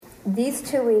these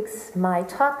 2 weeks, my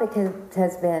topic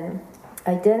has been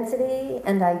identity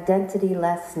and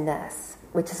identitylessness,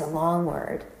 which is a long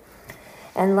word.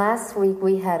 And last week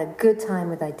we had a good time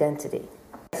with identity.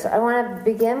 So I want to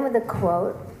begin with a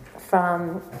quote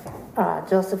from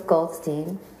Joseph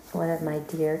Goldstein, one of my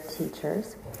dear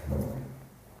teachers.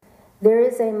 There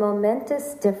is a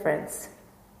momentous difference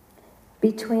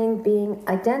between being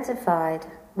identified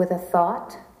with a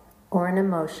thought or an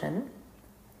emotion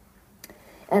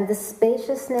and the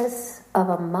spaciousness of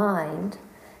a mind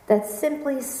that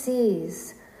simply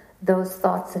sees those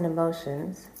thoughts and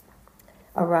emotions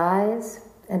arise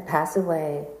and pass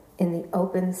away in the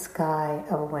open sky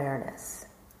of awareness.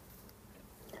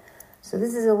 So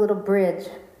this is a little bridge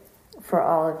for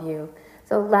all of you.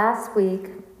 So last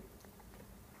week,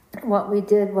 what we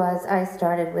did was I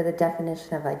started with a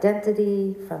definition of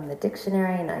identity from the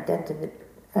dictionary and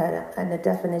a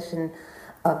definition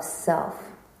of self.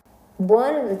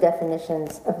 One of the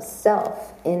definitions of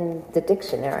self in the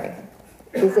dictionary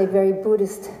is a very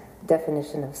Buddhist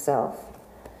definition of self.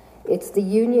 It's the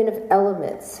union of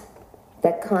elements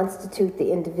that constitute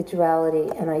the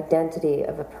individuality and identity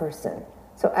of a person.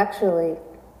 So actually,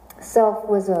 self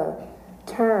was a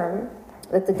term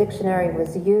that the dictionary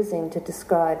was using to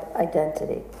describe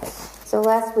identity. So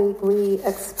last week we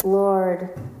explored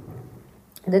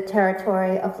the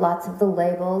territory of lots of the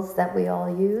labels that we all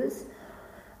use,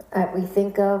 that we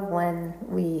think of when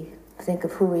we think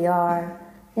of who we are,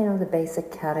 the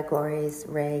basic categories,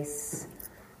 race,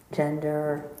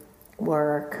 gender,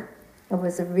 work. It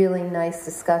was a really nice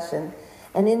discussion.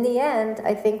 And in the end,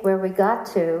 I think where we got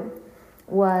to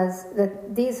was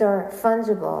that these are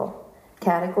fungible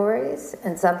categories,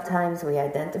 and sometimes we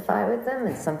identify with them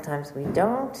and sometimes we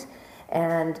don't.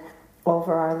 And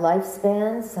over our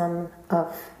lifespan, some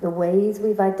of the ways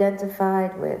we've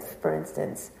identified with, for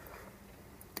instance,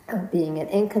 being an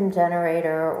income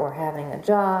generator or having a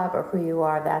job or who you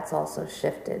are, that's also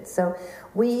shifted. So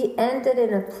we ended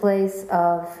in a place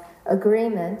of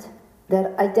agreement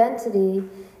that identity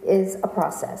is a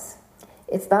process.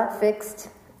 It's not fixed,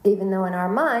 even though in our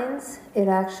minds it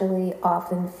actually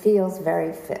often feels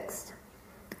very fixed.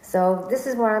 So this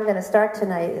is where I'm going to start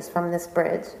tonight, is from this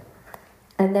bridge.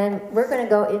 And then we're going to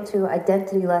go into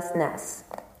identitylessness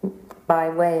by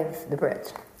way of the bridge.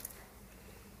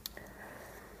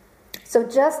 So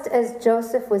just as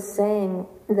Joseph was saying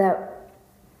that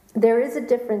there is a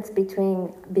difference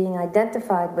between being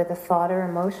identified with a thought or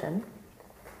emotion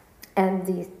and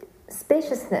the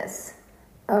spaciousness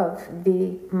of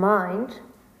the mind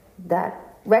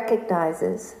that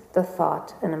recognizes the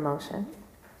thought and emotion,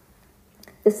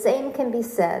 the same can be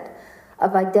said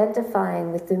of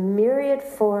identifying with the myriad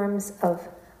forms of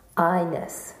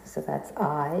I-ness. So that's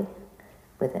I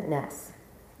with an S.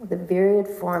 The myriad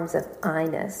forms of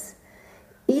I-ness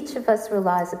each of us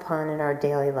relies upon in our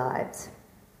daily lives.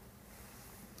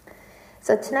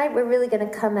 So tonight we're really going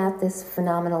to come at this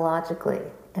phenomenologically,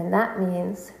 and that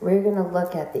means we're going to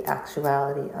look at the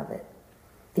actuality of it,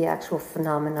 the actual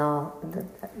phenomenal,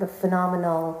 the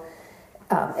phenomenal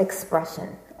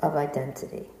expression of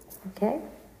identity. Okay?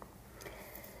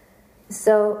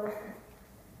 So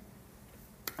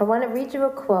I want to read you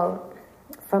a quote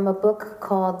from a book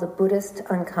called The Buddhist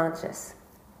Unconscious.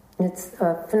 It's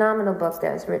a phenomenal book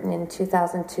that was written in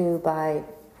 2002 by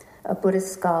a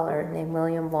Buddhist scholar named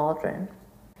William Waldron.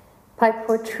 By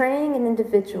portraying an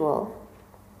individual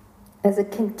as a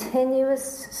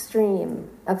continuous stream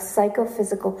of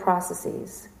psychophysical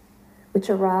processes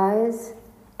which arise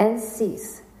and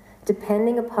cease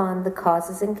depending upon the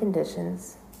causes and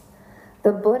conditions,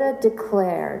 the Buddha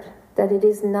declared that it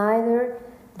is neither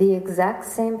the exact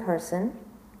same person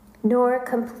nor a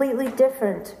completely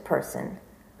different person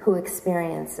who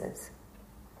experiences.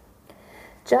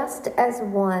 Just as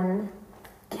one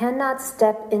cannot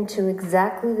step into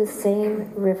exactly the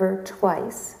same river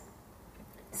twice,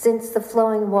 since the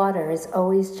flowing water is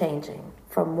always changing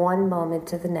from one moment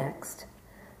to the next,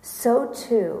 so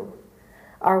too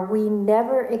are we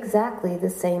never exactly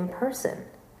the same person,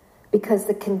 because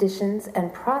the conditions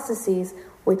and processes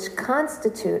which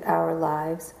constitute our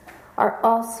lives are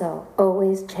also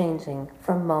always changing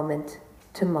from moment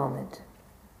to moment.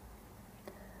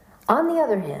 On the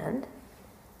other hand,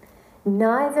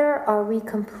 neither are we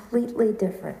completely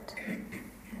different,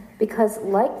 because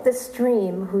like the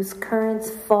stream whose currents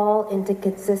fall into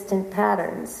consistent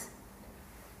patterns,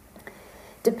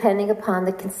 depending upon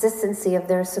the consistency of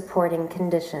their supporting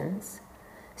conditions,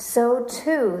 so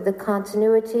too the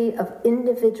continuity of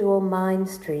individual mind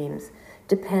streams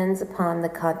depends upon the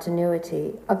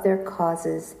continuity of their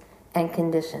causes and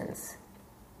conditions.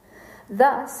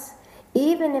 Thus,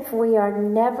 Even if we are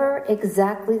never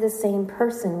exactly the same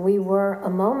person we were a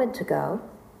moment ago,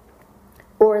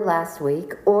 or last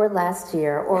week, or last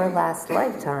year, or last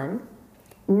lifetime,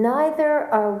 neither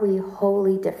are we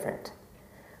wholly different.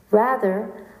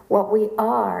 Rather, what we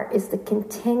are is the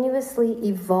continuously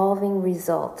evolving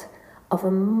result of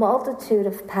a multitude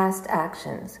of past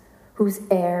actions whose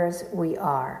heirs we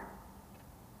are.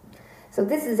 So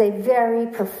this is a very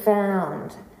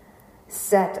profound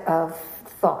set of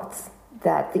thoughts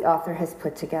that the author has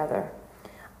put together.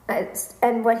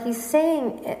 And what he's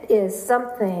saying is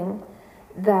something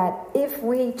that if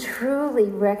we truly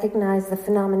recognize the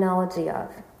phenomenology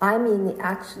of, I mean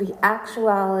the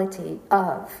actuality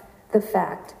of the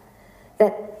fact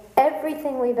that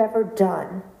everything we've ever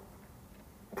done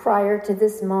prior to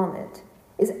this moment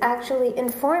is actually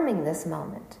informing this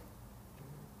moment.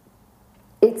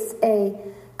 It's a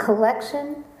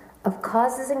collection of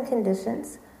causes and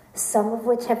conditions, some of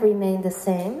which have remained the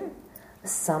same,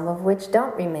 some of which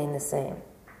don't remain the same.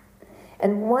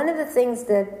 And one of the things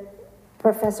that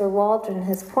Professor Waldron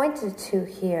has pointed to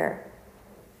here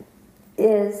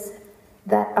is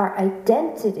that our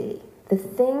identity, the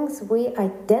things we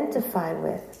identify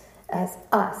with as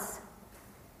us,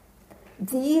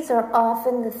 these are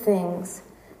often the things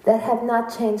that have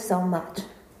not changed so much.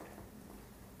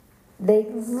 They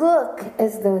look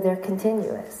as though they're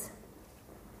continuous.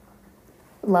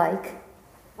 Like,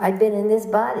 I've been in this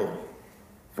body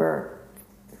for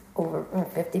over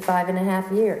 55 and a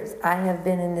half years. I have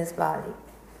been in this body.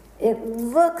 It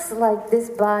looks like this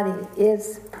body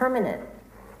is permanent.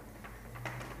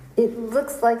 It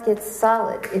looks like it's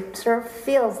solid. It sure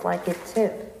feels like it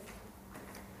too.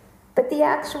 But the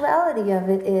actuality of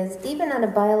it is, even on a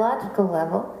biological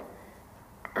level,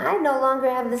 I no longer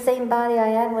have the same body I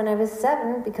had when I was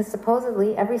 7 because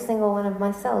supposedly every single one of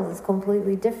my cells is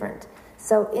completely different.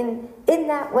 So in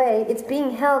that way, it's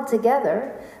being held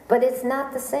together, but it's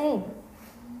not the same.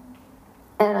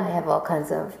 And I have all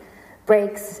kinds of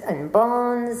breaks and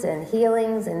bones and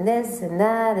healings and this and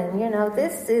that, and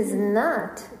this is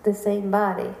not the same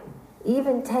body.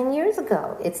 Even 10 years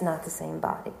ago, it's not the same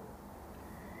body.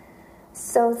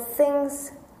 So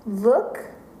things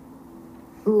look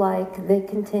like they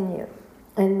continue,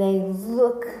 and they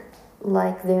look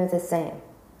like they're the same,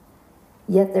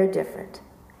 yet they're different.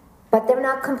 But they're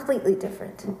not completely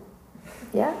different.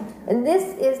 Yeah? And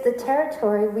this is the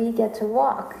territory we get to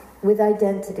walk with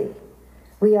identity.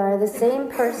 We are the same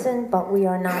person, but we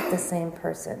are not the same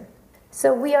person.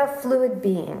 So we are fluid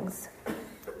beings,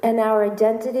 and our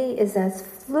identity is as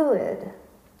fluid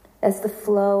as the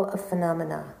flow of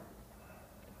phenomena.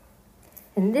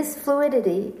 And this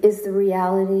fluidity is the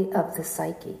reality of the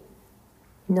psyche.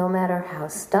 No matter how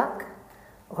stuck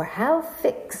or how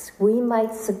fixed we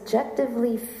might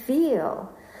subjectively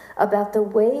feel about the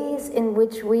ways in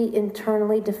which we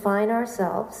internally define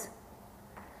ourselves,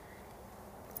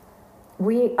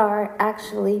 we are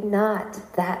actually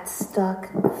not that stuck,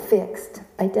 fixed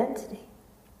identity.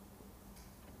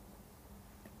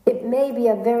 It may be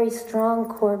a very strong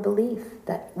core belief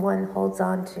that one holds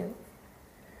on to.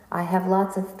 I have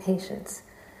lots of patients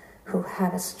who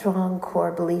have a strong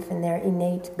core belief in their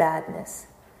innate badness.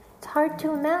 It's hard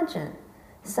to imagine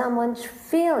someone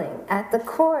feeling at the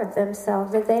core of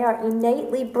themselves that they are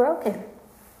innately broken.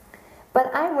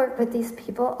 But I work with these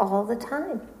people all the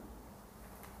time.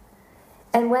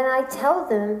 And when I tell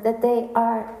them that they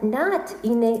are not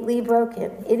innately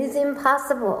broken, it is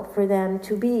impossible for them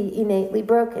to be innately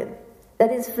broken.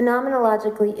 That is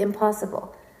phenomenologically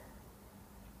impossible.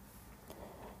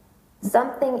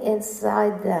 Something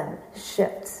inside them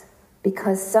shifts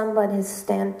because someone has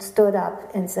stood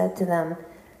up and said to them,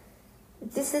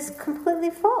 this is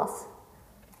completely false.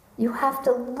 You have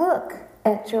to look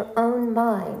at your own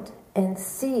mind and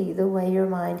see the way your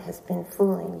mind has been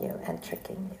fooling you and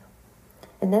tricking you.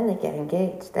 And then they get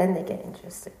engaged, then they get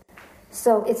interested.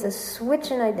 So it's a switch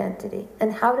in identity.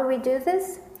 And how do we do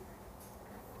this?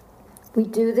 We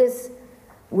do this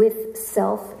with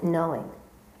self-knowing.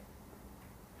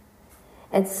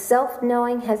 And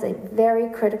self-knowing has a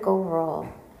very critical role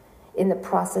in the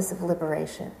process of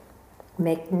liberation.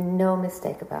 Make no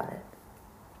mistake about it.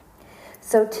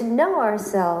 So to know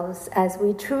ourselves as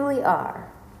we truly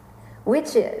are,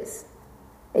 which is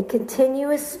a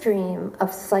continuous stream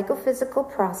of psychophysical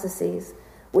processes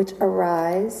which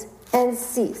arise and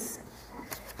cease,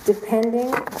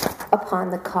 depending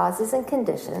upon the causes and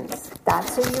conditions,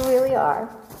 that's who you really are,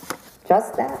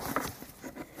 just that.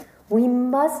 We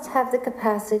must have the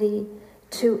capacity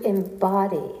to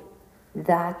embody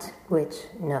that which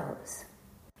knows.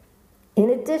 In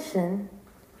addition,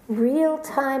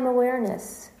 real-time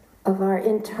awareness of our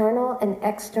internal and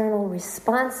external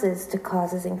responses to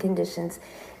causes and conditions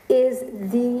is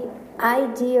the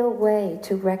ideal way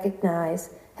to recognize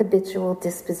habitual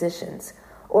dispositions,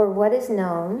 or what is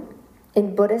known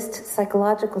in Buddhist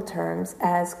psychological terms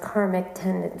as karmic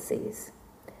tendencies.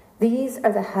 These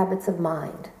are the habits of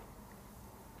mind.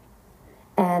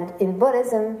 And in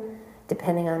Buddhism,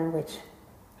 depending on which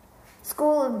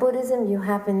school of Buddhism you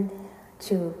happen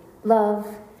to love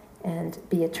and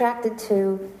be attracted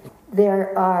to,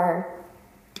 there are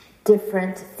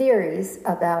different theories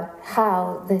about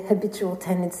how the habitual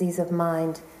tendencies of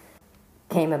mind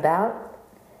came about,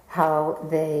 how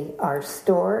they are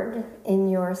stored in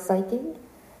your psyche,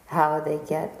 how they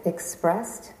get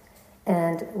expressed,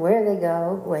 and where they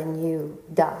go when you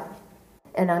die.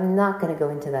 And I'm not going to go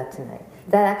into that tonight.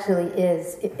 That actually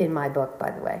is in my book, by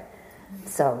the way.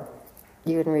 So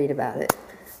you can read about it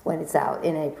when it's out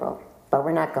in April. But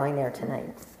we're not going there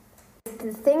tonight.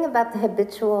 The thing about the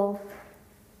habitual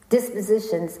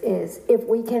dispositions is if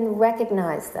we can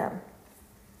recognize them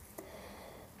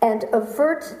and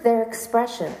avert their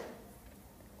expression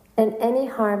and any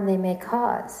harm they may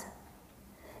cause,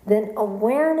 then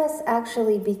awareness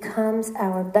actually becomes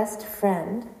our best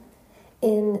friend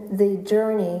in the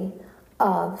journey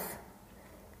of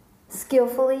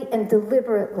skillfully and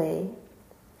deliberately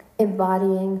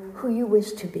embodying who you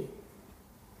wish to be.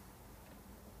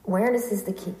 Awareness is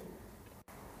the key.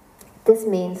 This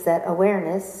means that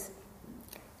awareness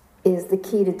is the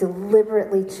key to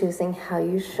deliberately choosing how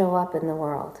you show up in the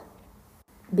world.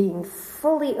 Being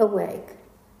fully awake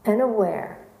and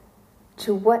aware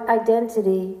to what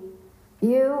identity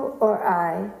you or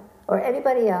I or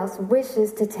anybody else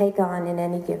wishes to take on in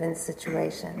any given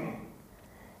situation.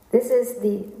 This is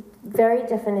the very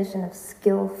definition of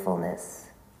skillfulness.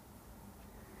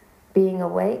 Being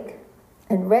awake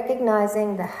and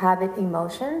recognizing the habit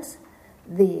emotions,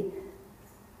 the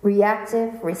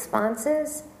reactive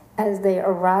responses as they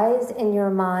arise in your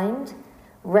mind,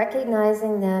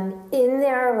 recognizing them in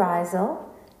their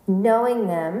arisal, knowing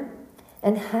them,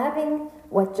 and having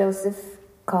what Joseph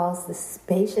calls the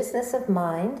spaciousness of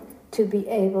mind to be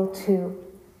able to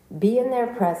be in their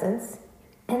presence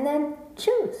and then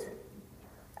choose.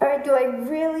 All right, do I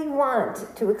really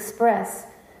want to express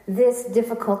this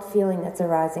difficult feeling that's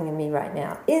arising in me right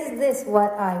now? Is this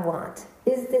what I want?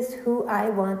 Is this who I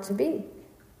want to be?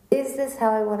 Is this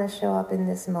how I want to show up in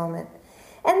this moment?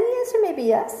 And the answer may be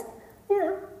yes,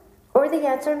 or the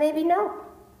answer may be no.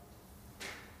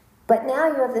 But now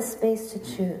you have the space to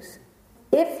choose.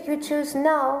 If you choose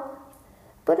no,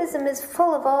 Buddhism is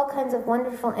full of all kinds of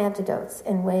wonderful antidotes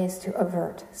and ways to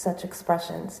avert such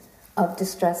expressions of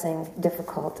distressing,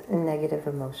 difficult, and negative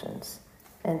emotions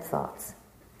and thoughts.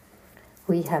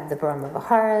 We have the Brahma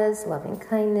Viharas, loving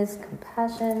kindness,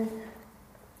 compassion,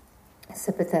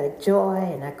 sympathetic joy,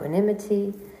 and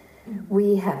equanimity.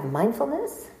 We have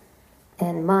mindfulness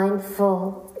and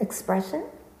mindful expression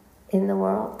in the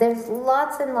world. There's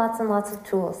lots and lots and lots of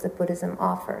tools that Buddhism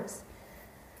offers.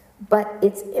 But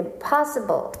it's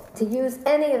impossible to use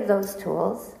any of those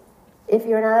tools if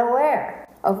you're not aware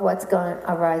of what's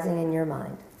arising in your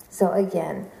mind. So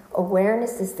again,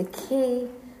 awareness is the key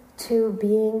to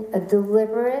being a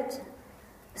deliberate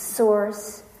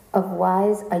source of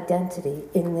wise identity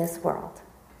in this world.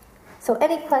 So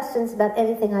any questions about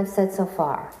anything I've said so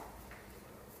far?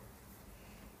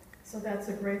 So that's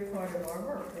a great part of our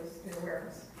work, is the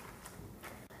awareness.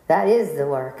 That is the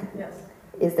work. Yes.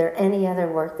 Is there any other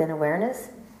work than awareness?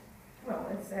 Well,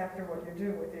 it's after what you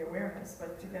do with the awareness,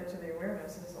 but to get to the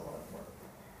awareness is a lot of work.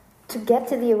 To get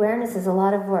to the awareness is a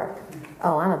lot of work.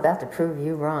 Oh, I'm about to prove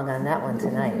you wrong on that one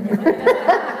tonight.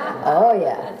 Oh,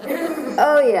 yeah.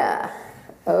 Oh, yeah.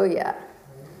 Oh, yeah.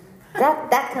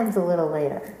 That comes a little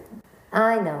later.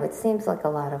 I know, it seems like a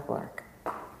lot of work.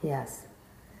 Yes.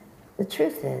 The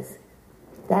truth is,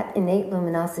 that innate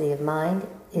luminosity of mind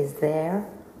is there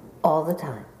all the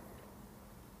time.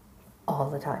 All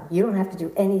the time. You don't have to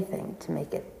do anything to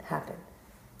make it happen.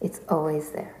 It's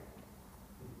always there.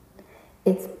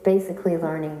 It's basically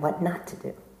learning what not to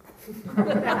do.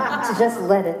 To just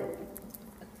let it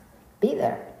be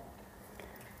there.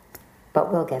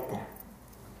 But we'll get there.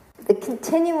 The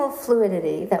continual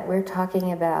fluidity that we're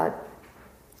talking about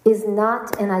is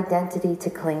not an identity to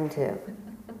cling to.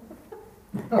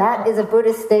 That is a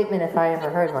Buddhist statement if I ever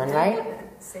heard one, right?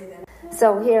 Say that.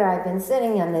 So here I've been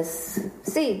sitting on this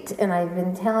seat and I've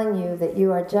been telling you that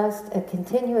you are just a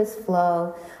continuous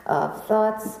flow of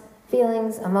thoughts,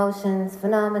 feelings, emotions,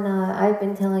 phenomena. I've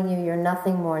been telling you you're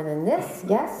nothing more than this,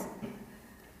 yes?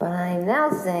 But I'm now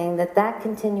saying that that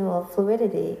continual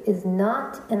fluidity is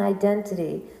not an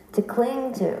identity to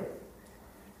cling to.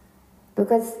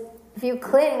 Because If you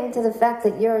cling to the fact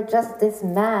that you're just this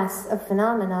mass of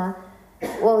phenomena,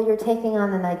 well, you're taking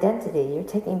on an identity. You're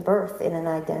taking birth in an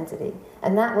identity.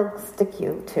 And that will stick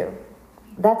you too.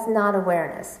 That's not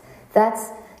awareness.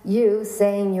 That's you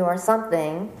saying you're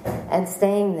something and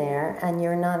staying there, and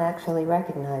you're not actually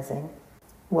recognizing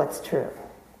what's true.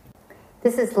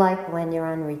 This is like when you're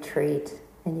on retreat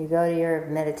and you go to your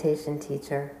meditation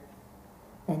teacher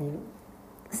and you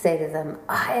say to them,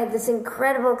 I had this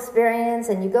incredible experience,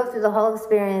 and you go through the whole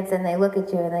experience and they look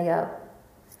at you and they go,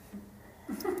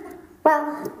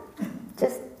 well,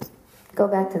 just go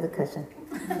back to the cushion.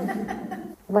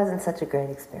 It wasn't such a great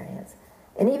experience.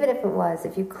 And even if it was,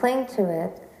 if you cling to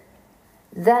it,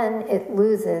 then it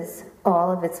loses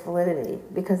all of its validity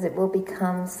because it will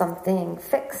become something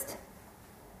fixed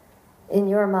in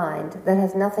your mind that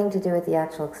has nothing to do with the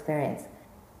actual experience.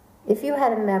 If you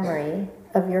had a memory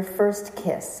of your first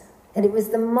kiss, and it was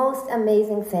the most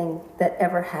amazing thing that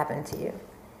ever happened to you.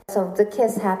 So the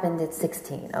kiss happened at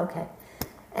 16, okay.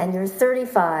 And you're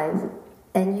 35,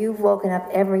 and you've woken up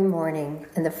every morning,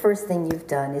 and the first thing you've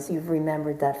done is you've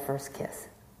remembered that first kiss.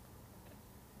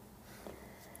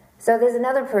 So there's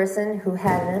another person who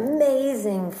had an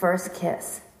amazing first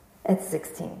kiss at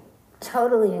 16.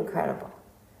 Totally incredible.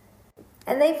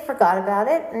 And they forgot about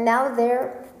it, and now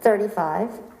they're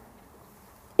 35.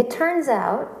 It turns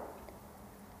out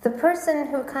the person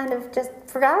who kind of just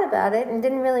forgot about it and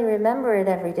didn't really remember it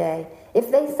every day,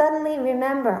 if they suddenly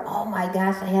remember, oh my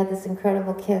gosh, I had this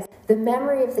incredible kiss, the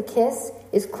memory of the kiss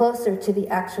is closer to the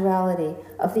actuality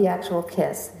of the actual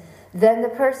kiss than the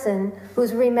person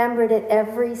who's remembered it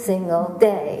every single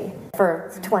day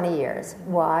for 20 years.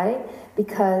 Why?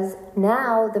 Because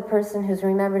now the person who's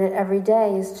remembered it every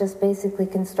day is just basically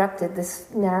constructed this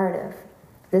narrative,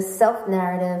 this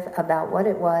self-narrative about what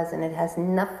it was, and it has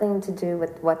nothing to do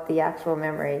with what the actual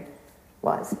memory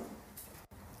was.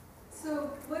 So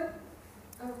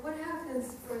what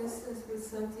happens, for instance, with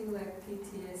something like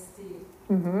PTSD,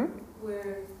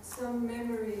 where some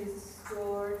memory is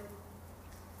stored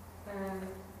and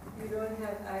you don't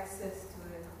have access to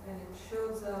it, and it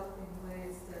shows up in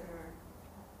ways that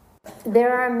are...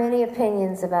 There are many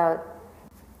opinions about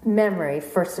memory,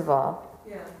 first of all.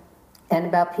 Yeah. And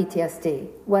about PTSD.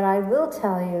 What I will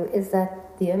tell you is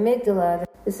that the amygdala,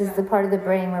 this is the part of the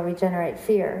brain where we generate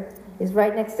fear, is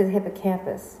right next to the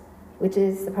hippocampus, which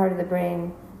is the part of the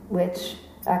brain which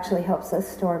actually helps us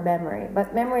store memory.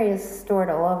 But memory is stored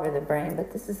all over the brain,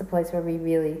 but this is the place where we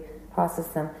really process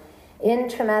them. In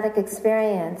traumatic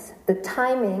experience, the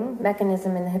timing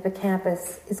mechanism in the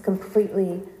hippocampus is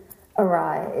completely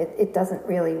awry. It doesn't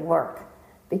really work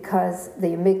because the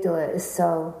amygdala is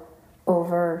so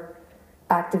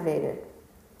over-activated.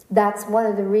 That's one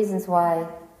of the reasons why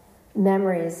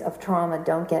memories of trauma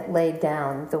don't get laid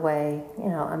down the way,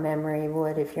 a memory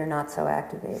would if you're not so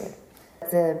activated.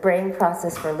 The brain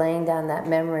process for laying down that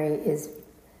memory is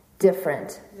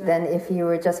different than if you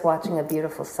were just watching a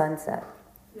beautiful sunset.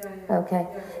 Okay?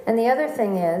 And the other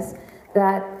thing is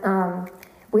that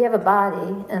we have a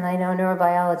body, and I know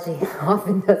neurobiology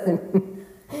often doesn't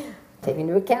take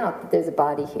into account that there's a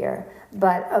body here.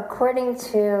 But according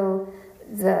to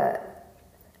the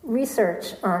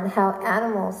research on how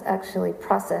animals actually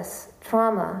process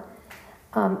trauma,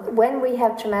 when we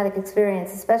have traumatic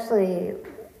experience, especially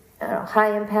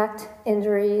high-impact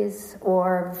injuries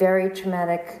or very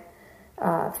traumatic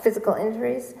physical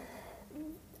injuries,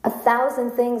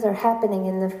 1,000 things are happening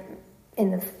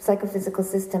in the psychophysical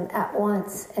system at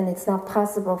once, and it's not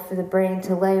possible for the brain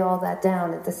to lay all that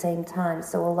down at the same time.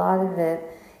 So a lot of it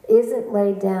isn't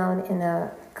laid down in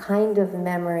a kind of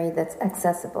memory that's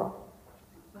accessible.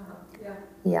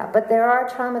 Yeah, but there are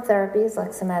trauma therapies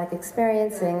like somatic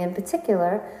experiencing in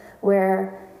particular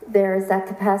where there is that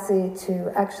capacity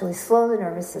to actually slow the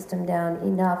nervous system down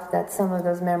enough that some of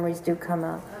those memories do come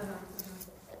up.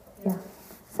 Yeah.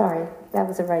 Sorry, that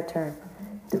was a right turn.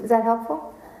 Was that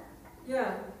helpful?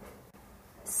 Yeah.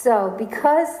 So,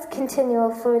 because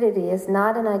continual fluidity is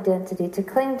not an identity to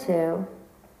cling to,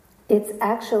 it's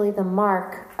actually the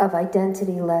mark of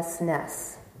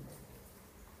identitylessness.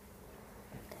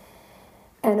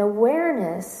 And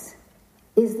awareness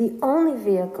is the only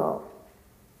vehicle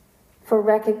for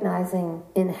recognizing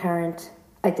inherent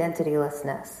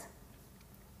identitylessness.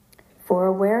 For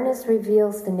awareness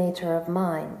reveals the nature of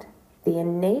mind, the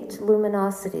innate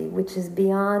luminosity which is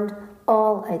beyond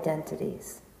all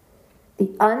identities,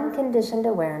 the unconditioned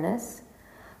awareness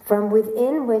from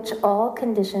within which all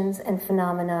conditions and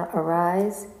phenomena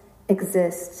arise,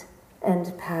 exist,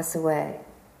 and pass away.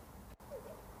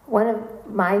 One of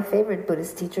my favorite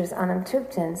Buddhist teachers, Anam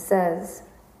Thupten, says,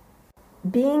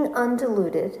 being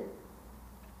undiluted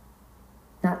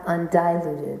not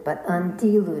undiluted, but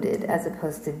undiluted, as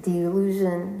opposed to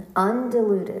delusion.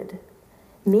 Undiluted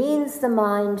means the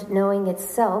mind knowing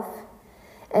itself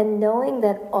and knowing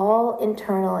that all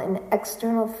internal and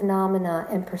external phenomena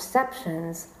and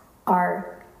perceptions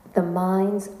are the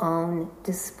mind's own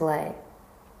display.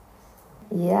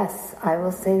 Yes, I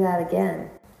will say that again.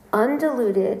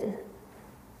 Undiluted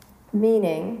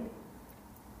meaning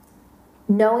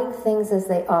knowing things as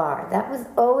they are. That was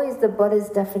always the Buddha's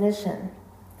definition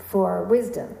for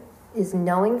wisdom, is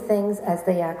knowing things as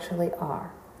they actually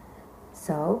are.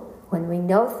 So, when we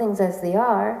know things as they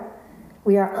are,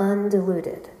 we are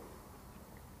undiluted.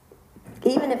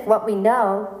 Even if what we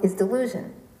know is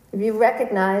delusion. If you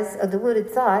recognize a deluded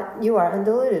thought, you are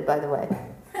undiluted, by the way.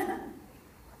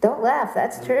 Don't laugh,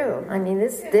 that's true. I mean,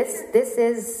 this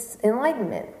is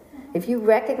enlightenment. If you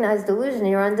recognize delusion,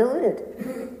 you're undiluted.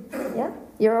 Yeah,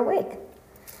 you're awake.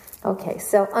 Okay,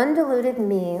 so undiluted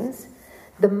means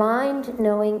the mind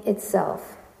knowing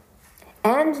itself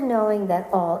and knowing that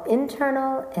all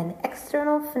internal and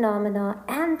external phenomena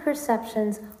and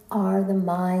perceptions are the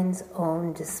mind's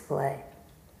own display.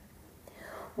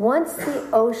 Once the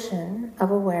ocean of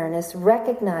awareness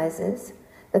recognizes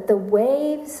that the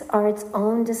waves are its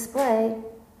own display,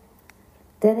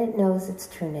 then it knows its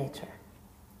true nature.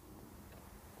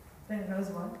 Then it knows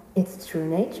what? Its true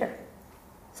nature.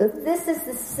 So this is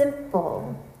the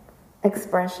simple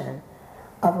expression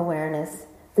of awareness.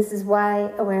 This is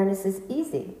why awareness is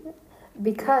easy,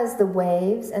 because the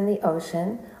waves and the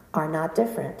ocean are not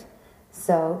different.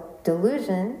 So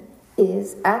delusion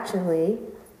is actually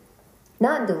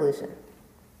non-delusion.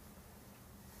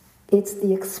 It's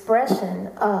the expression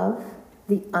of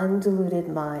the undiluted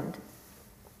mind.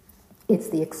 It's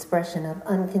the expression of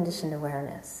unconditioned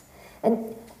awareness.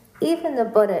 And even the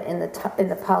Buddha in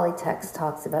the Pali text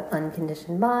talks about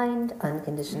unconditioned mind,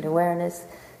 unconditioned awareness.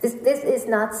 This is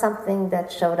not something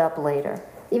that showed up later.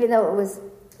 Even though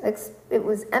it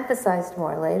was emphasized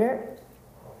more later,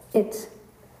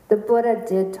 the Buddha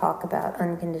did talk about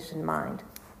unconditioned mind.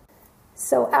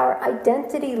 So our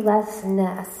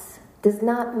identity-lessness does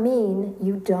not mean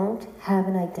you don't have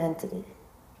an identity.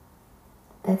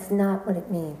 That's not what it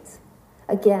means.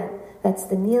 Again, that's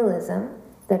the nihilism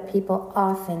that people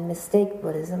often mistake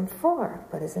Buddhism for.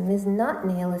 Buddhism is not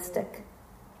nihilistic.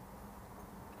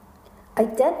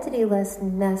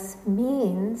 Identitylessness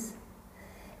means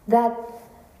that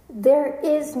there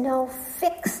is no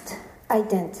fixed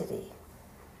identity.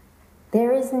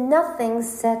 There is nothing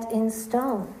set in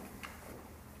stone.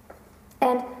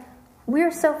 And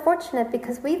we're so fortunate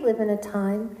because we live in a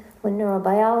time when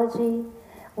neurobiology,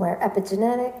 where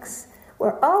epigenetics,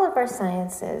 where all of our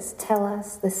sciences tell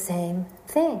us the same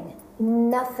thing.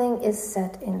 Nothing is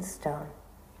set in stone.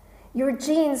 Your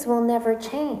genes will never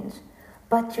change,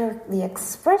 but the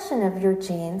expression of your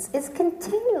genes is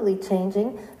continually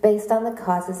changing based on the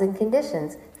causes and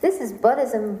conditions. This is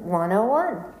Buddhism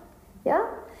 101. Yeah?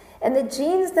 And the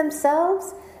genes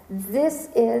themselves, this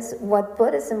is what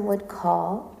Buddhism would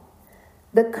call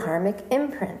the karmic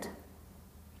imprint.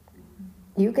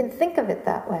 You can think of it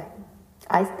that way.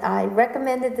 I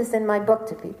recommended this in my book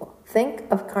to people. Think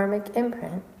of karmic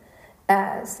imprint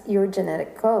as your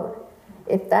genetic code.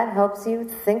 If that helps you,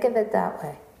 think of it that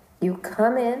way. You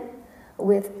come in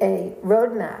with a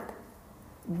roadmap.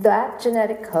 That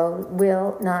genetic code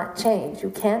will not change. You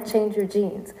can't change your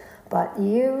genes. But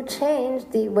you change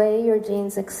the way your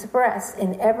genes express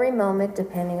in every moment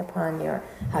depending upon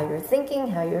how you're thinking,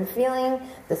 how you're feeling,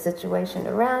 the situation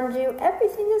around you.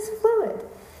 Everything is fluid.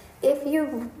 If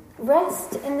you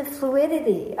rest in the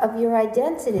fluidity of your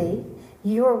identity,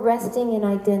 you're resting in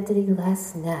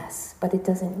identity-lessness. But it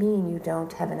doesn't mean you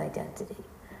don't have an identity.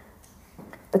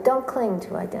 But don't cling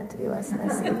to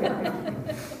identity-lessness either.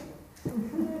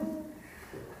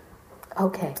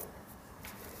 Okay.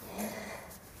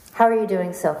 How are you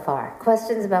doing so far?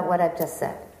 Questions about what I've just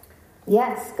said?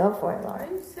 Yes, go for it, Laura.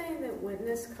 Are you saying that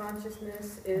witness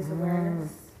consciousness is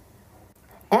awareness?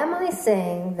 Am I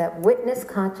saying that witness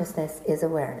consciousness is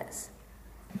awareness?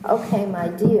 Okay, my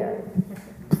dear,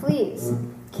 please,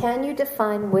 can you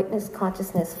define witness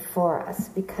consciousness for us?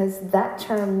 Because that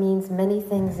term means many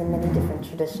things in many different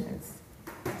traditions.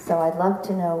 So I'd love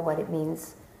to know what it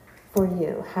means for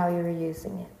you, how you're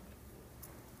using it.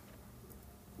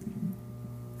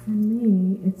 For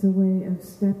me, it's a way of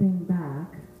stepping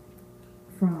back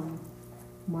from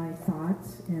my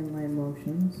thoughts and my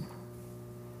emotions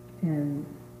and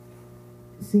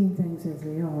seeing things as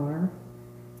they are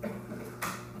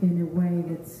in a way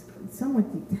that's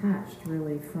somewhat detached,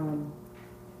 really, from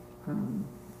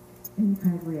any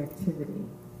kind of reactivity.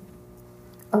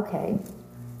 Okay.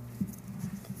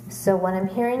 So what I'm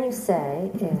hearing you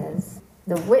say is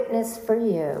the witness for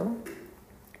you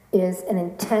is an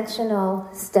intentional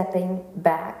stepping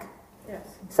back. Yes.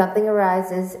 Something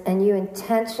arises and you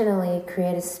intentionally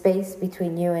create a space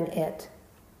between you and it.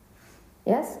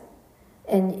 Yes?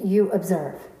 And you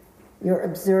observe. You're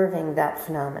observing that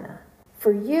phenomena.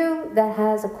 For you, that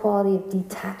has a quality of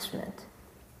detachment.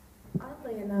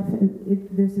 Oddly enough,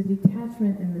 there's a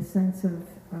detachment in the sense of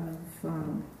a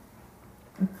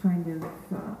kind of,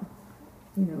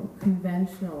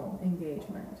 conventional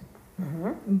engagement.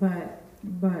 Mm-hmm.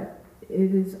 But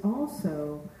it is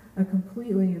also a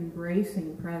completely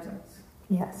embracing presence.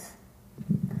 Yes.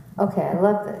 Okay, I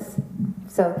love this.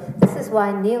 So this is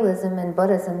why nihilism and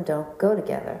Buddhism don't go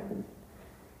together.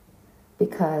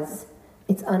 Because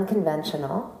it's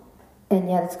unconventional, and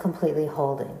yet it's completely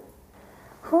holding.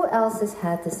 Who else has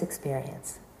had this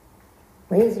experience?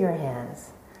 Raise your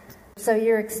hands. So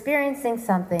you're experiencing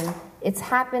something, it's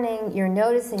happening, you're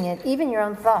noticing it, even your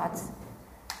own thoughts.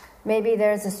 Maybe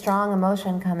there's a strong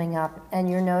emotion coming up, and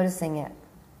you're noticing it,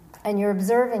 and you're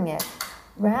observing it,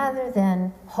 rather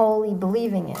than wholly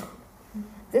believing it.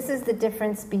 This is the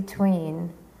difference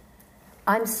between,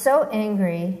 I'm so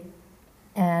angry,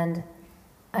 and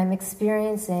I'm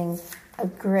experiencing a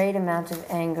great amount of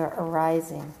anger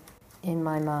arising in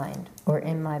my mind or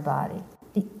in my body.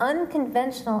 The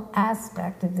unconventional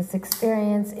aspect of this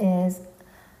experience is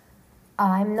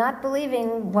I'm not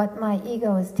believing what my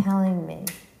ego is telling me.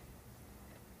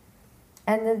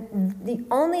 And the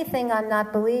only thing I'm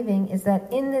not believing is that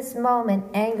in this moment,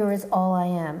 anger is all I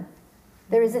am.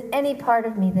 There isn't any part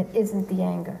of me that isn't the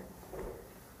anger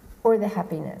or the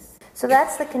happiness. So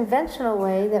that's the conventional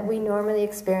way that we normally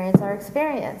experience our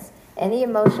experience. Any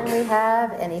emotion we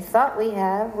have, any thought we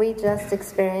have, we just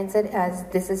experience it as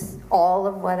this is all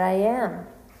of what I am.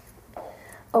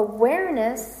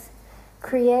 Awareness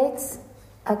creates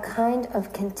a kind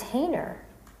of container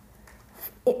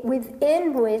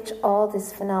within which all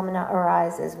this phenomena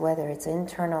arises, whether it's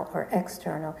internal or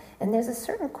external. And there's a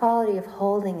certain quality of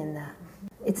holding in that.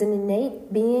 It's an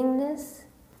innate beingness.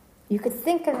 You could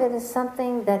think of it as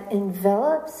something that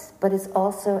envelops, but is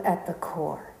also at the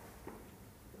core.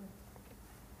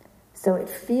 So it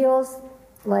feels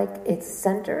like it's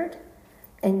centered,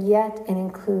 and yet it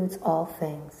includes all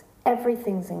things.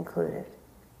 Everything's included.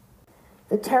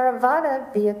 The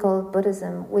Theravada vehicle of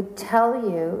Buddhism would tell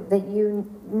you that you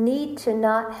need to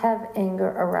not have anger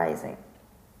arising.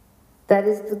 That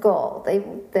is the goal.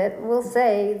 That will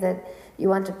say that you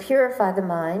want to purify the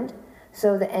mind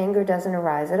so the anger doesn't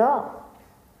arise at all.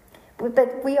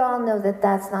 But we all know that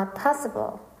that's not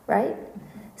possible, right?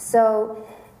 So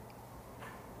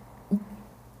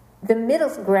the middle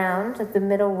ground, the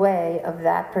middle way of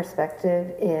that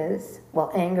perspective is, well,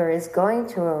 anger is going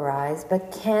to arise,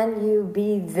 but can you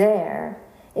be there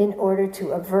in order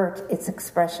to avert its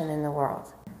expression in the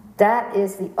world? That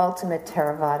is the ultimate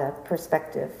Theravada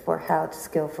perspective for how to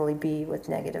skillfully be with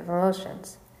negative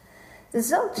emotions. The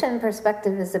Dzogchen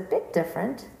perspective is a bit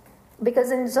different,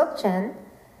 because in Dzogchen,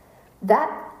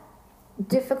 that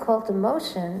difficult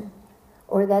emotion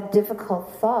or that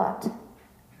difficult thought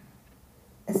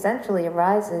essentially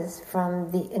arises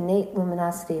from the innate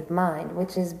luminosity of mind,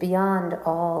 which is beyond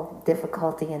all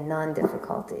difficulty and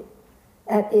non-difficulty.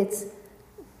 At its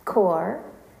core,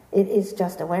 it is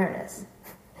just awareness.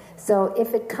 So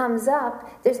if it comes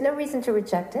up, there's no reason to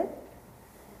reject it.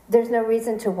 There's no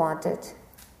reason to want it.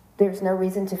 There's no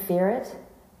reason to fear it.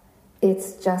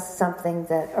 It's just something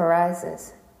that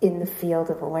arises in the field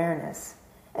of awareness.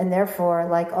 And therefore,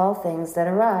 like all things that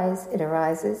arise, it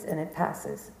arises and it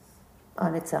passes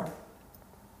on its own.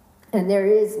 And there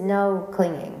is no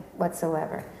clinging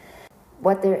whatsoever.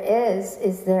 What there is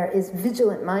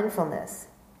vigilant mindfulness.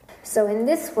 So in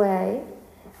this way,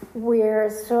 we're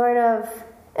sort of,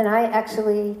 and I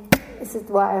actually, this is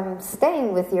why I'm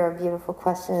staying with your beautiful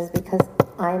question, is because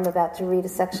I'm about to read a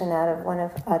section out of one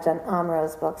of Ajahn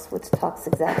Amro's books, which talks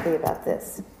exactly about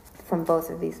this from both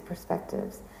of these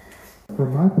perspectives.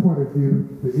 From my point of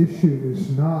view, the issue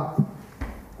is not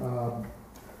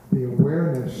the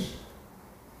awareness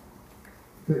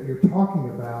that you're talking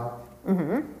about.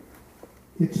 Mm-hmm.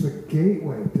 It's the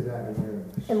gateway to that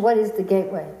awareness. And what is the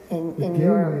gateway in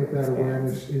your gateway of that experience?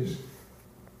 awareness is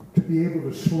to be able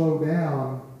to slow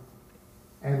down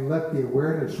and let the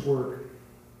awareness work.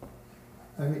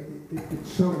 I mean,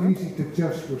 it's so easy to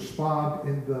just respond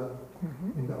in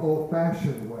the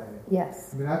old-fashioned way. Yes.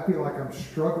 I mean, I feel like I'm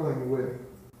struggling with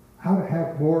how to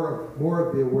have more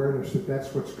of the awareness that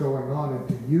that's what's going on, and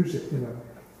to use it in a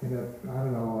I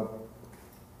don't know,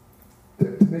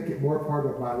 to make it more part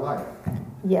of my life.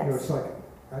 Yes. You know, it's like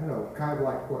I don't know, kind of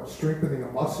like what, strengthening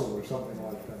a muscle or something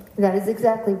like that. That is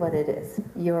exactly what it is.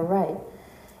 You're right.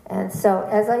 And so,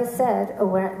 as I said,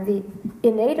 the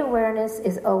innate awareness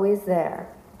is always there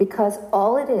because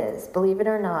all it is, believe it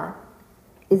or not,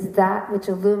 is that which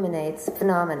illuminates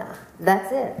phenomena.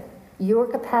 That's it. Your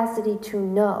capacity to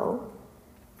know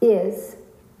is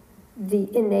the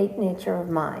innate nature of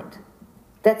mind.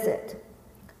 That's it.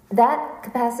 That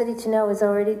capacity to know is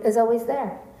always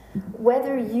there.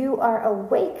 Whether you are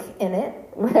awake in it,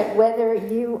 whether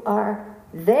you are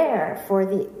there for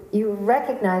you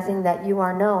recognizing that you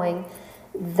are knowing,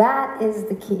 that is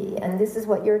the key. And this is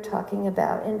what you're talking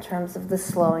about in terms of the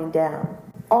slowing down.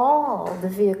 All the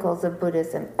vehicles of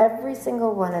Buddhism, every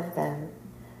single one of them,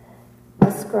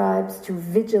 ascribes to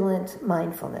vigilant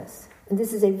mindfulness. And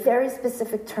this is a very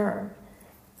specific term.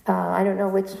 I don't know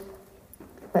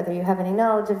whether you have any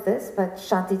knowledge of this, but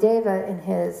Shantideva in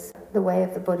his The Way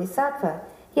of the Bodhisattva,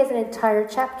 he has an entire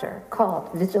chapter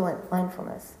called Vigilant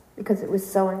Mindfulness because it was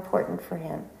so important for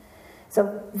him.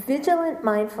 So vigilant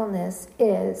mindfulness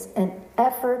is an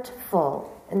effortful,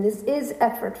 and this is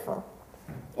effortful,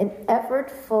 an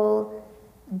effortful,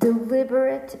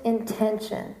 deliberate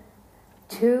intention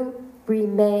to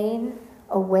remain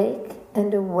awake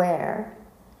and aware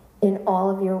in all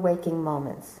of your waking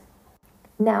moments.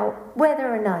 Now,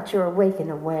 whether or not you're awake and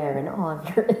aware in all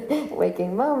of your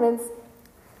waking moments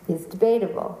is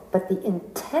debatable, but the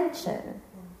intention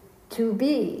to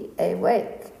be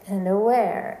awake and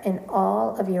aware in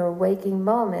all of your waking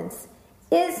moments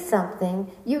is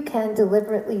something you can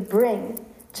deliberately bring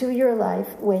to your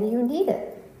life when you need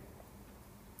it.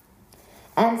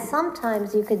 And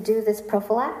sometimes you could do this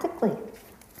prophylactically.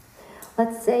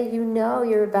 Let's say you know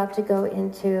you're about to go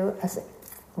into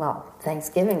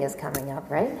Thanksgiving is coming up,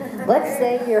 right? Let's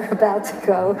say you're about to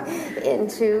go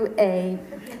into a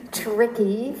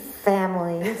tricky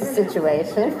family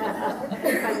situation.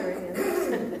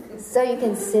 So you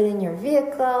can sit in your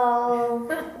vehicle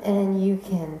and you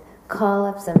can call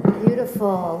up some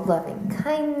beautiful loving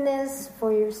kindness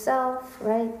for yourself,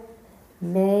 right?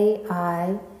 May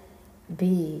I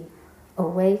be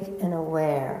awake and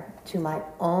aware to my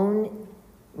own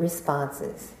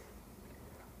responses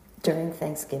during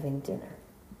Thanksgiving dinner.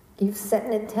 You've set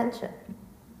an intention.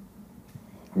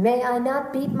 May I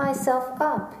not beat myself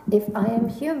up if I am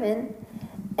human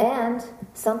and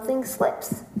something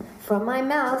slips from my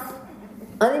mouth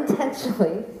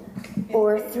unintentionally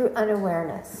or through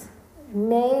unawareness.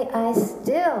 May I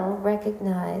still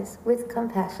recognize with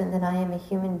compassion that I am a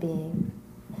human being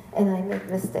and I make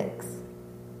mistakes.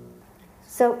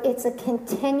 So it's a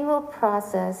continual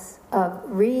process of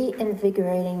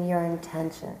reinvigorating your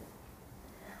intention.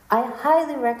 I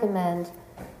highly recommend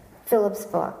Philip's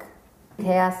book,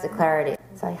 Chaos to Clarity.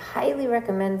 So I highly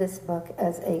recommend this book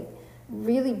as a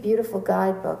really beautiful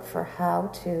guidebook for how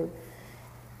to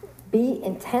be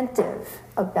attentive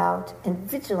about and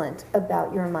vigilant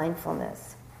about your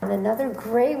mindfulness. And another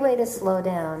great way to slow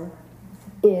down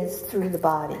is through the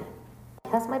body.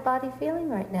 How's my body feeling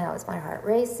right now? Is my heart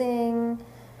racing?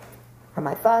 Are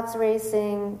my thoughts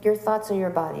racing? Your thoughts are your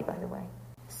body, by the way.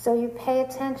 So you pay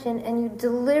attention and you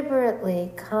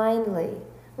deliberately, kindly,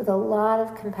 with a lot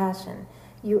of compassion,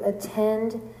 you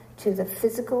attend to the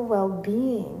physical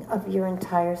well-being of your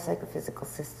entire psychophysical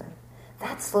system.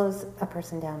 That slows a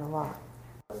person down a lot.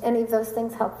 Any of those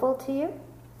things helpful to you?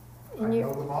 I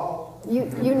know them all.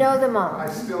 You know them all. I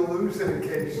still lose it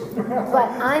occasionally.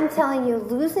 But I'm telling you,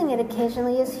 losing it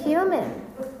occasionally is human.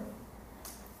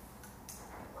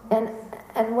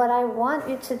 And what I want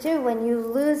you to do when you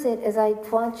lose it is I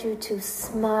want you to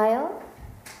smile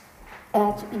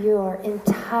at your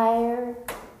entire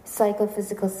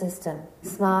psychophysical system.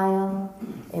 Smile,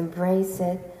 embrace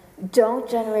it. Don't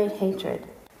generate hatred.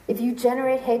 If you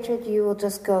generate hatred, you will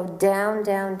just go down,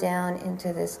 down, down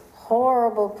into this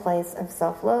horrible place of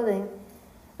self-loathing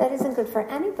that isn't good for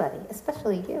anybody,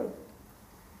 especially you.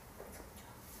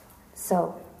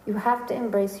 So you have to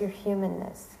embrace your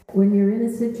humanness. When you're in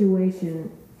a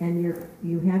situation and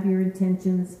you have your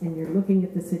intentions and you're looking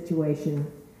at the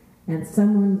situation and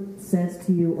someone says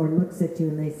to you or looks at you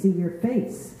and they see your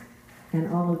face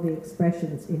and all of the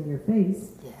expressions in your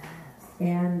face, Yes.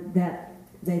 and that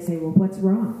they say, well, what's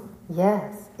wrong?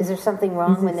 Yes. Is there something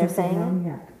wrong when they're saying it?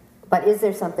 Yeah. But is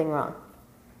there something wrong?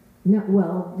 No,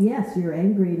 well, yes, you're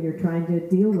angry and you're trying to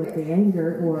deal with the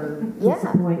anger or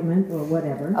disappointment or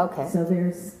whatever. Okay. So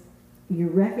you're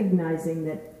recognizing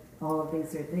that all of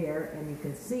these are there and you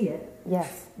can see it.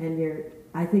 Yes. And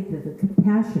I think that the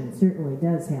compassion certainly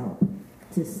does help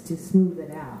to smooth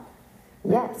it out.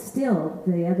 But Yes. still,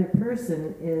 the other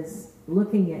person is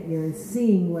looking at you and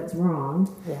seeing what's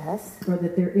wrong, Yes. or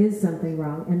that there is something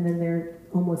wrong, and then they're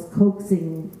almost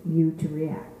coaxing you to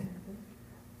react.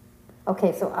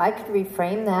 Okay, so I could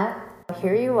reframe that.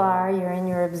 Here you are, you're in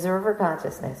your observer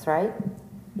consciousness, right?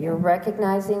 You're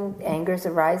recognizing anger's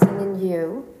arising in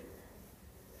you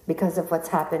because of what's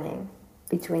happening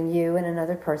between you and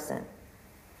another person.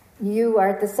 You are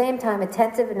at the same time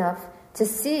attentive enough to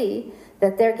see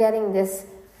that they're getting this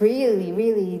really,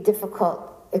 really difficult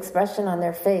expression on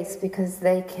their face because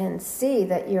they can see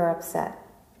that you're upset.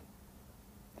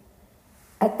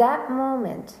 At that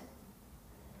moment,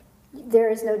 there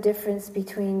is no difference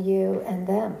between you and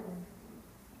them.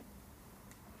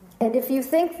 And if you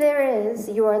think there is,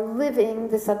 you are living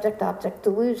the subject-object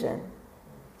delusion.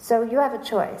 So you have a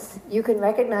choice. You can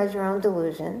recognize your own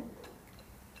delusion,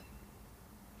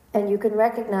 and you can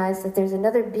recognize that there's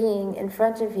another being in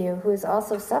front of you who is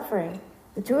also suffering.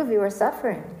 The two of you are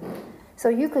suffering. So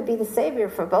you could be the savior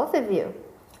for both of you.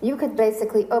 You could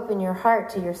basically open your heart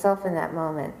to yourself in that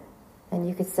moment. And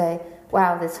you could say,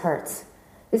 wow, this hurts.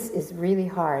 This is really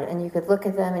hard. And you could look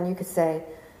at them and you could say,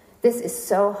 this is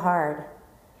so hard.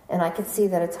 And I could see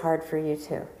that it's hard for you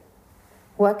too.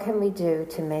 What can we do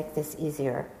to make this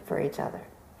easier for each other?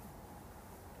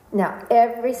 Now,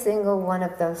 every single one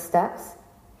of those steps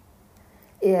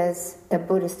is a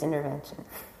Buddhist intervention.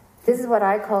 This is what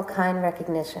I call kind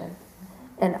recognition.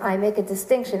 And I make a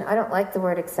distinction. I don't like the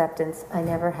word acceptance. I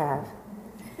never have.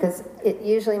 Because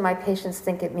usually my patients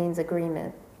think it means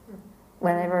agreement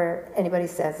whenever anybody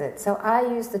says it. So I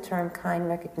use the term kind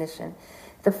recognition.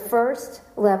 The first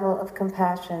level of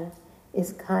compassion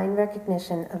is kind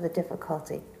recognition of the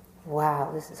difficulty.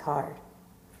 Wow, this is hard.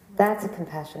 That's a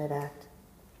compassionate act.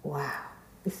 Wow,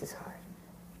 this is hard.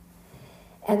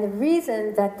 And the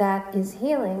reason that that is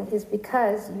healing is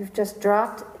because you've just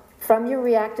dropped from your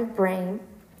reactive brain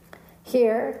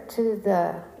here to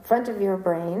the front of your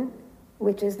brain,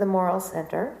 which is the moral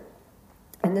center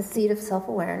and the seat of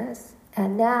self-awareness.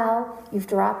 And now you've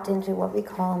dropped into what we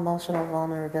call emotional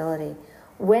vulnerability.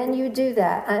 When you do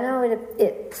that, I know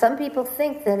some people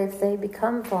think that if they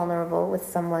become vulnerable with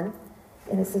someone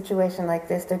in a situation like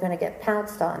this, they're going to get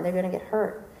pounced on, they're going to get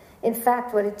hurt. In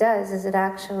fact, what it does is it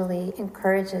actually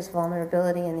encourages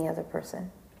vulnerability in the other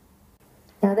person.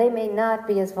 Now, they may not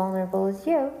be as vulnerable as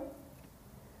you,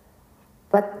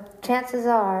 but chances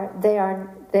are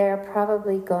they're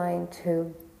probably going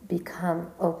to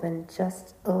become open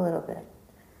just a little bit.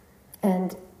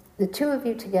 And the two of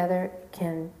you together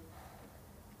can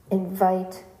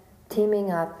invite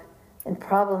teaming up and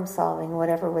problem solving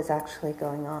whatever was actually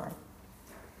going on.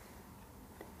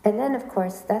 And then, of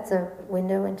course, that's a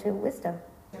window into wisdom.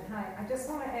 Hi, I just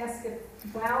want to ask if,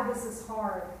 wow, this is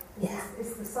hard.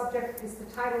 Is the subject, is the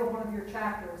title of one of your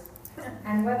chapters,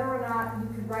 and whether or not you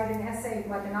could write an essay,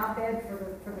 like an op-ed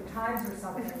for the Times or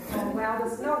something, called wow,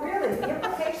 this, no, really, the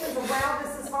implications of wow,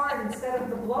 this is hard instead of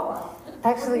the blow-up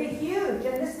would be huge.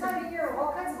 And this time of year,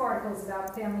 all kinds of articles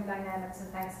about family dynamics and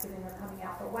Thanksgiving are coming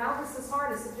out. But wow, this is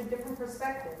hard is such a different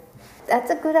perspective. That's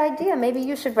a good idea. Maybe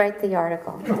you should write the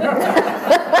article.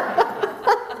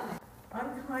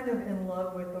 I'm kind of in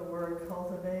love with the word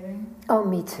cultivating. Oh,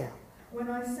 me too. When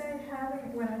I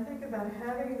think about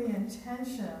having the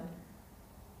intention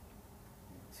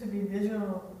to be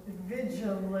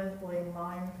vigilantly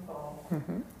mindful,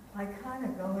 I kind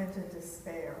of go into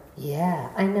despair. Yeah,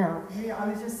 I know. Yeah, I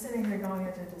was just sitting there going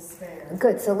into despair.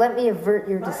 Good, so let me avert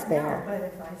your despair. No, but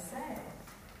if I say,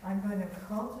 I'm going to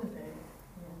cultivate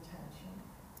the intention,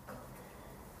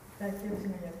 that gives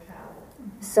me a power.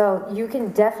 So you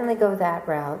can definitely go that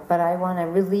route, but I want to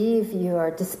relieve your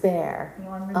despair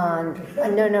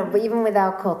no, but even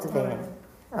without cultivating.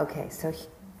 Okay, so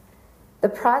the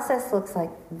process looks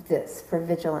like this for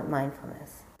vigilant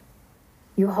mindfulness.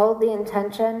 You hold the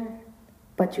intention,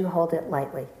 but you hold it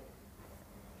lightly.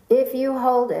 If you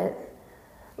hold it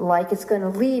like it's going to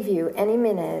leave you any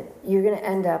minute, you're going to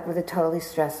end up with a totally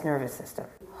stressed nervous system.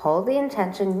 Hold the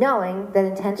intention, knowing that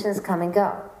intentions come and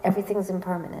go. Everything's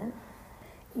impermanent.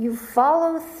 You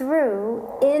follow through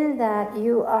in that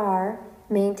you are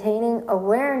maintaining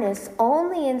awareness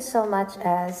only in so much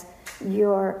as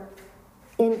your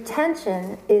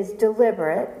intention is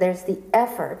deliberate. There's the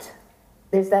effort.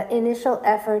 There's that initial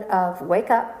effort of wake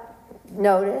up,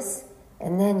 notice,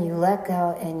 and then you let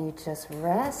go and you just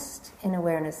rest in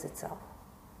awareness itself.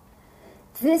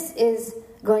 This is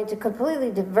going to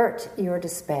completely divert your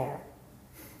despair,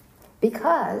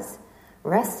 because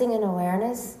resting in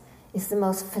awareness is the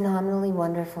most phenomenally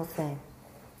wonderful thing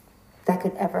that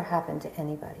could ever happen to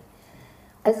anybody.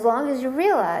 As long as you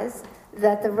realize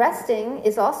that the resting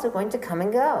is also going to come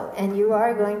and go, and you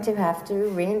are going to have to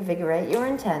reinvigorate your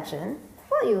intention.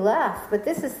 Well, you laugh, but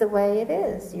this is the way it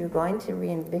is. You're going to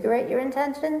reinvigorate your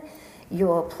intention.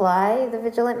 You'll apply the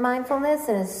vigilant mindfulness,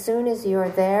 and as soon as you're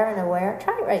there and aware,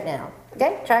 try it right now.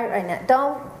 Okay? Try it right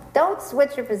now. Don't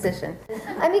switch your position.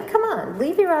 I mean, come on.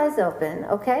 Leave your eyes open,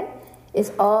 okay?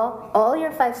 It's all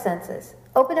your five senses.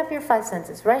 Open up your five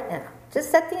senses right now.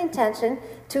 Just set the intention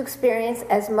to experience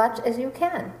as much as you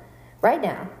can right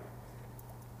now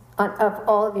of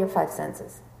all of your five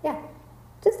senses. Yeah.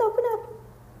 Just open up.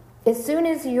 As soon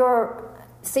as you're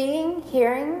seeing,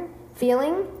 hearing,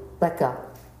 feeling, let go.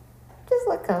 Just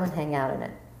let go and hang out in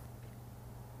it.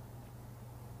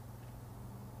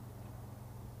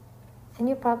 And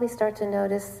you probably start to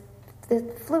notice the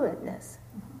fluidness,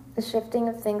 the shifting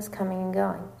of things coming and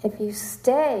going. If you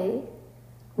stay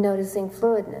noticing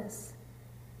fluidness,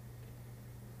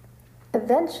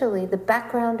 eventually the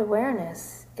background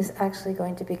awareness is actually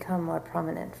going to become more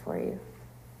prominent for you,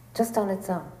 just on its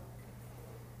own.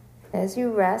 As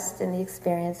you rest in the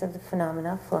experience of the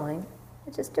phenomena flowing,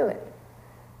 just do it.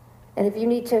 And if you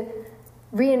need to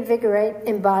reinvigorate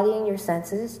embodying your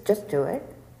senses, just do it.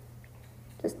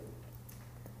 Just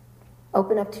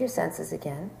open up to your senses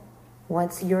again.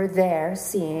 Once you're there,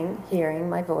 seeing, hearing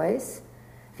my voice,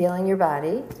 feeling your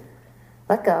body,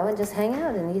 let go and just hang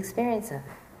out in the experience of it.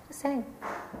 Just hang.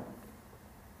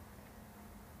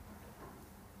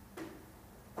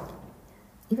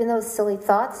 Even those silly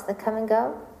thoughts that come and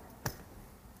go,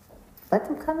 let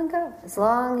them come and go. As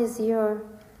long as you're,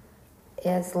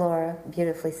 as Laura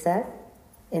beautifully said,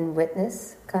 in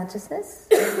witness consciousness,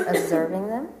 observing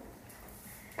them.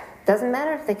 Doesn't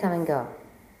matter if they come and go.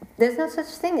 There's no such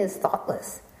thing as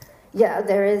thoughtless. Yeah,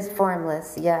 there is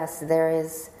formless. Yes, there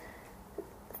is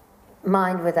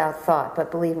mind without thought.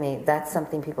 But believe me, that's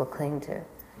something people cling to.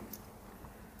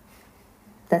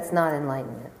 That's not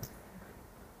enlightenment.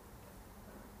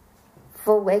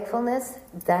 Full wakefulness,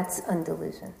 that's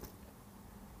undelusion.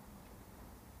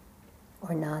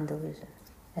 Or non-delusion,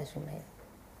 as you may.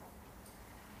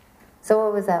 So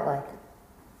what was that like?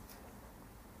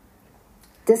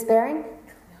 Despairing?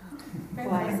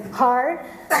 Hard?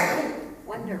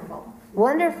 Wonderful.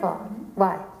 Wonderful.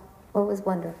 Why? What was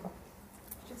wonderful?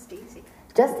 Just easy.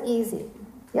 Just easy.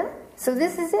 Yeah? So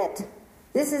this is it.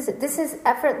 This is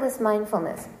effortless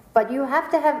mindfulness. But you have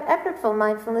to have effortful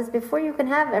mindfulness before you can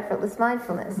have effortless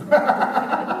mindfulness.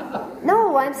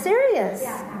 No, I'm serious.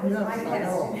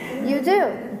 You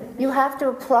do. You have to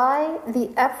apply the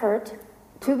effort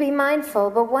to be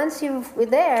mindful, but once you're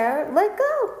there, let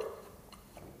go.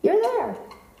 You're there.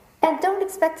 And don't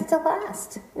expect it to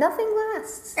last. Nothing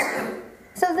lasts.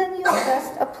 So then you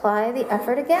just apply the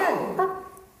effort again. Oh,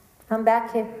 I'm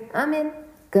back here. I'm in.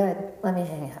 Good. Let me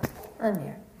hang out. I'm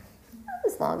here.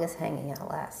 As long as hanging out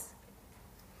lasts.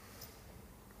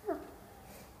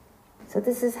 So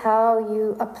this is how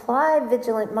you apply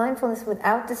vigilant mindfulness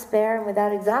without despair and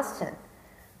without exhaustion.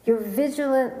 You're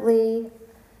vigilantly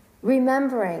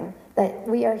remembering that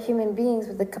we are human beings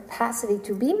with the capacity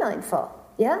to be mindful.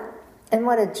 Yeah? And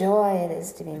what a joy it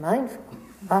is to be mindful.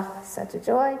 Such a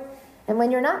joy. And when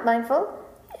you're not mindful,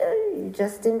 you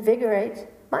just invigorate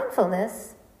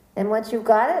mindfulness. And once you've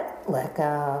got it, let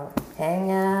go.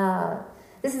 Hang out.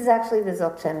 This is actually the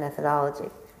Dzogchen methodology,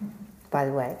 by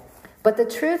the way. But the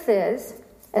truth is,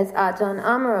 as Ajahn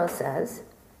Amaro says,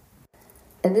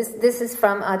 and this is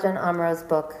from Ajahn Amaro's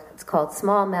book. It's called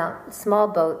Small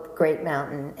Boat, Great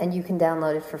Mountain, and you can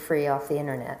download it for free off the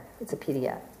internet. It's a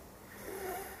PDF.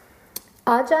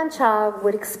 Ajahn Chah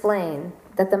would explain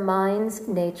that the mind's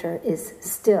nature is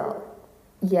still,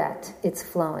 yet it's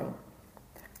flowing.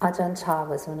 Ajahn Chah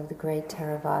was one of the great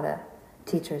Theravada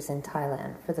teachers in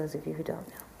Thailand, for those of you who don't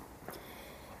know.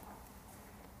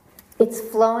 It's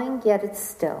flowing, yet it's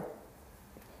still.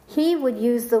 He would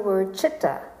use the word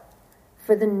chitta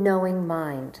for the knowing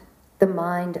mind, the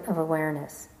mind of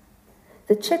awareness.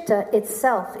 The chitta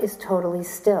itself is totally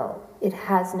still. It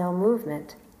has no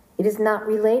movement. It is not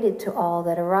related to all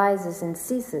that arises and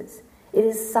ceases. It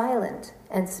is silent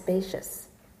and spacious.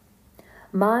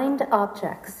 Mind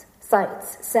objects,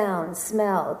 sights, sounds,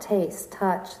 smell, taste,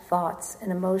 touch, thoughts,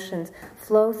 and emotions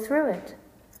flow through it.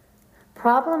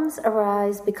 Problems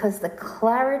arise because the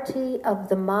clarity of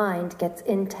the mind gets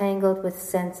entangled with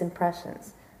sense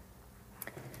impressions.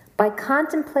 By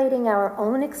contemplating our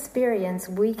own experience,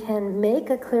 we can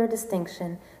make a clear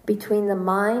distinction between the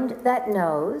mind that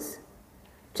knows,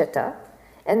 chitta,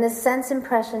 and the sense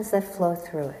impressions that flow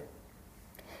through it.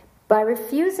 By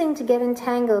refusing to get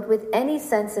entangled with any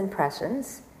sense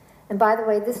impressions, and by the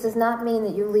way, this does not mean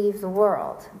that you leave the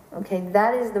world, okay?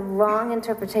 That is the wrong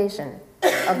interpretation.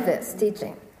 of this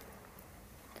teaching.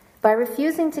 By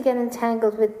refusing to get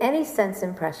entangled with any sense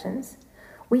impressions,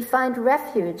 we find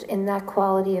refuge in that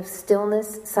quality of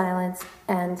stillness, silence,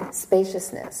 and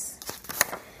spaciousness,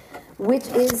 which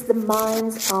is the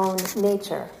mind's own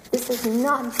nature. This is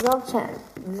not Dzogchen.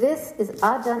 This is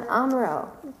Ajahn Amaro,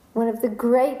 one of the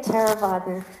great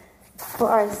Theravadan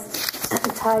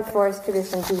Thai forest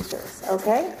tradition teachers,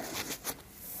 okay?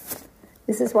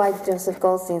 This is why Joseph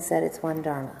Goldstein said it's one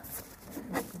Dharma.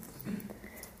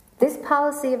 This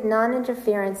policy of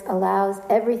non-interference allows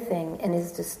everything and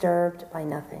is disturbed by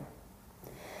nothing.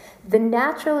 The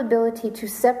natural ability to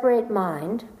separate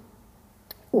mind,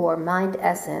 or mind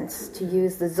essence, to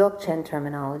use the Dzogchen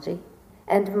terminology,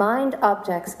 and mind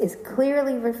objects is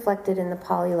clearly reflected in the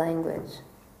Pali language.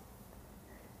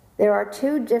 There are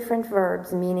two different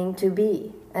verbs meaning to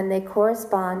be, and they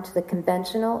correspond to the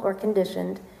conventional or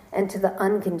conditioned and to the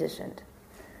unconditioned.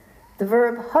 The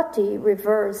verb hoti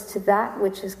refers to that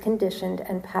which is conditioned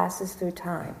and passes through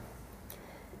time.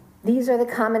 These are the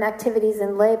common activities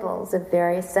and labels of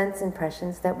various sense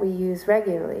impressions that we use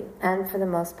regularly, and for the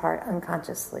most part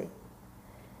unconsciously.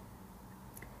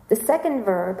 The second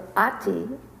verb, ati,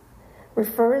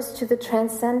 refers to the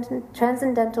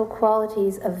transcendental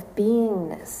qualities of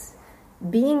beingness.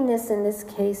 Beingness in this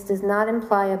case does not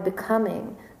imply a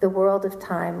becoming, the world of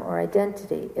time or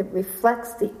identity. It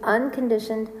reflects the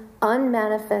unconditioned,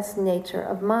 unmanifest nature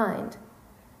of mind.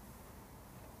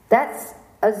 That's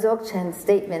a Dzogchen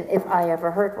statement if I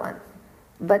ever heard one.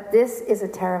 But this is a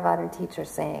Theravadan teacher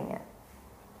saying it.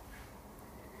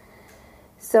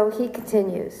 So he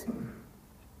continues.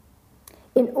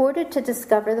 In order to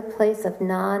discover the place of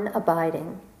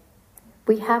non-abiding,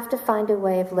 we have to find a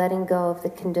way of letting go of the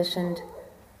conditioned,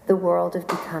 the world of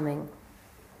becoming.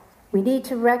 We need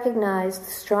to recognize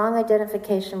the strong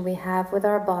identification we have with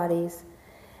our bodies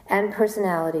and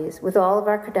personalities, with all of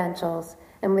our credentials,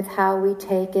 and with how we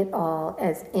take it all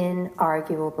as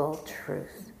inarguable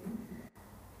truth.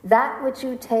 That which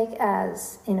you take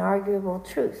as inarguable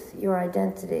truth, your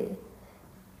identity,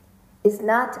 is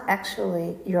not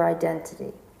actually your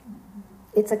identity.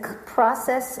 It's a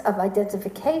process of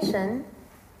identification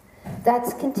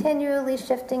that's continually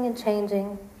shifting and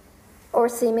changing, or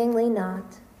seemingly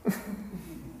not.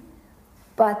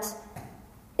 But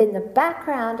in the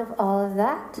background of all of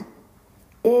that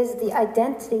is the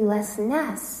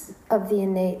identitylessness of the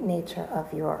innate nature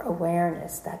of your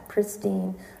awareness, that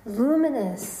pristine,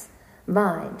 luminous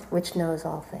mind which knows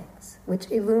all things, which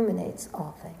illuminates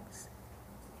all things.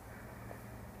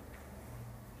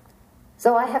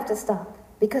 So I have to stop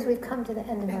because we've come to the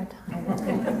end of our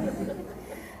time.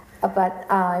 But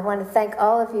I want to thank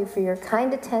all of you for your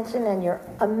kind attention and your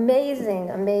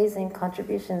amazing, amazing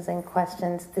contributions and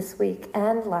questions this week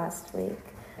and last week.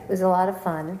 It was a lot of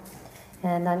fun.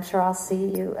 And I'm sure I'll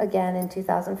see you again in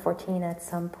 2014 at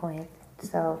some point.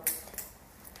 So,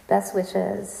 best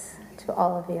wishes to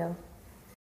all of you.